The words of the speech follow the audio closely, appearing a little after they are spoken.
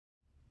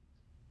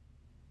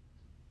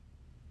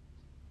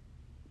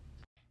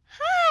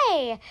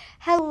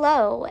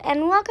Hello,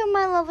 and welcome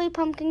my lovely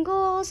pumpkin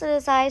ghouls. It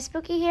is I,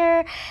 Spooky,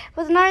 here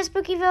with another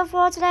spooky video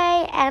for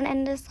today, and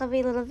in this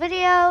lovely little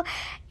video,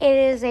 it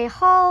is a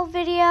haul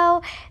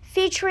video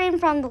featuring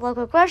from the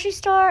local grocery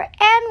store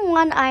and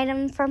one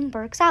item from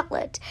Burkes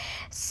outlet.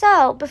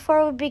 So,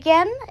 before we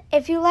begin,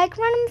 if you like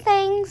random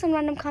things and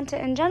random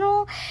content in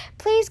general,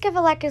 please give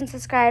a like and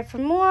subscribe for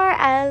more,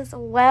 as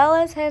well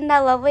as hitting that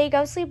lovely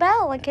ghostly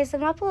bell in case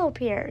an upload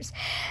appears.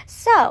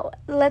 So,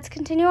 let's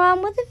continue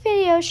on with the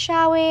video,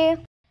 shall we?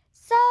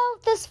 So,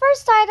 this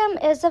first item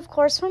is, of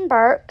course, from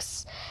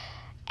Burkes,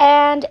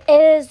 and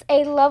it is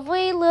a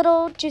lovely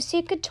little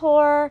Juicy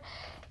Couture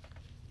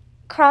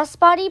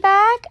crossbody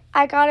bag.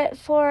 I got it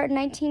for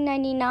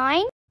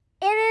 $19.99.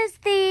 It is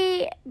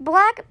the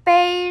black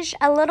beige,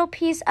 a little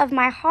piece of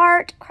my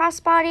heart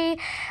crossbody.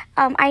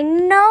 I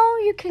know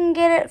you can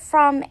get it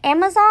from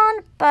Amazon,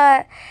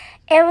 but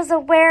it was a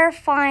rare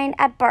find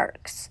at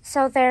Burkes.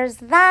 So there's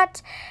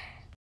that.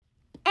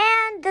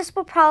 And this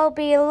will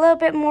probably be a little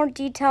bit more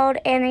detailed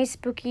in a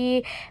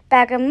spooky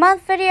bag of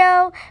month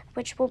video,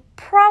 which will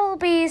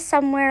probably be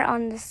somewhere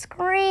on the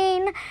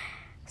screen.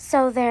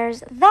 So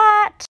there's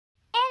that.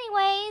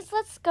 Anyways,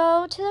 let's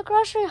go to the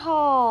grocery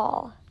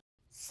haul.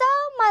 So,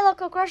 my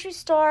local grocery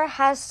store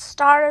has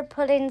started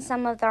putting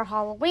some of their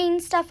Halloween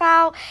stuff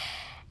out,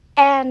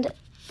 and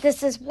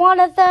this is one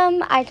of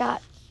them. I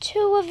got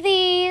 2 of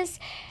these.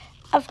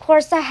 Of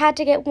course, I had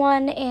to get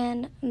one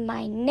in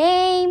my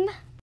name.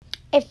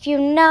 If you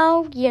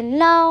know, you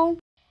know.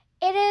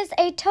 It is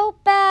a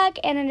tote bag,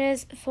 and it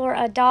is for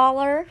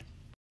 $1.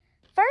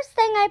 First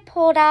thing I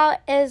pulled out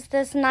is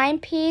this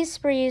 9-piece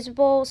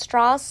reusable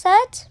straw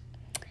set.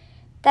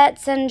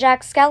 That's in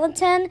Jack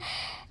Skeleton.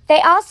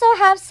 They also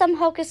have some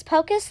Hocus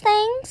Pocus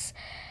things,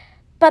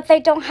 but they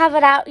don't have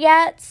it out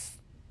yet,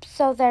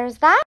 so there's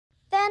that.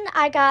 Then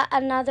I got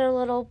another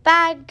little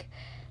bag,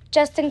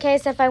 just in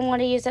case if I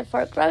want to use it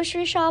for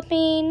grocery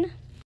shopping.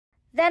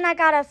 Then I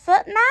got a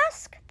foot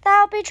mask that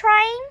I'll be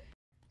trying.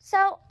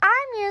 So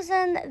I'm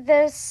using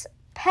this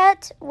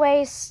pet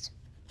waste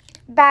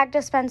bag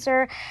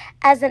dispenser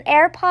as an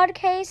AirPod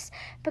case,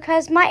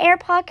 because my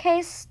AirPod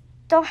case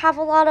don't have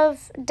a lot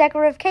of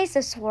decorative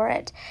cases for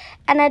it,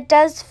 and it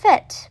does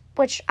fit,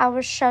 which I will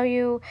show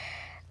you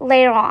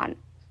later on.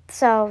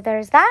 So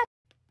there's that.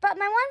 But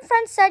my one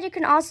friend said you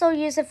can also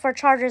use it for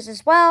chargers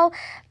as well,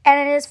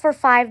 and it is for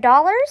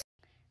 $5.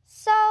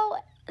 So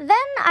then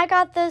I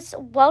got this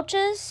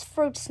Welch's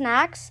fruit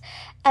snacks,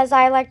 as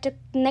I like to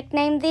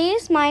nickname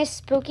these my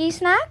spooky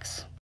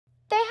snacks.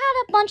 They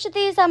had a bunch of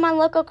these at my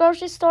local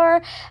grocery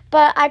store,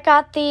 but I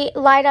got the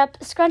light up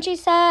scrunchie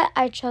set.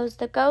 I chose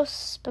the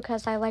ghosts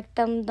because I like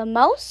them the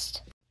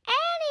most.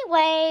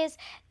 Anyways,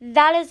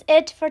 that is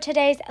it for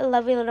today's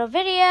lovely little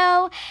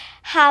video.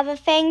 Have a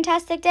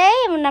fantastic day,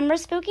 and remember,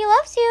 Spooky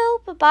loves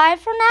you. Bye-bye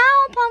for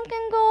now,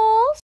 pumpkin ghouls.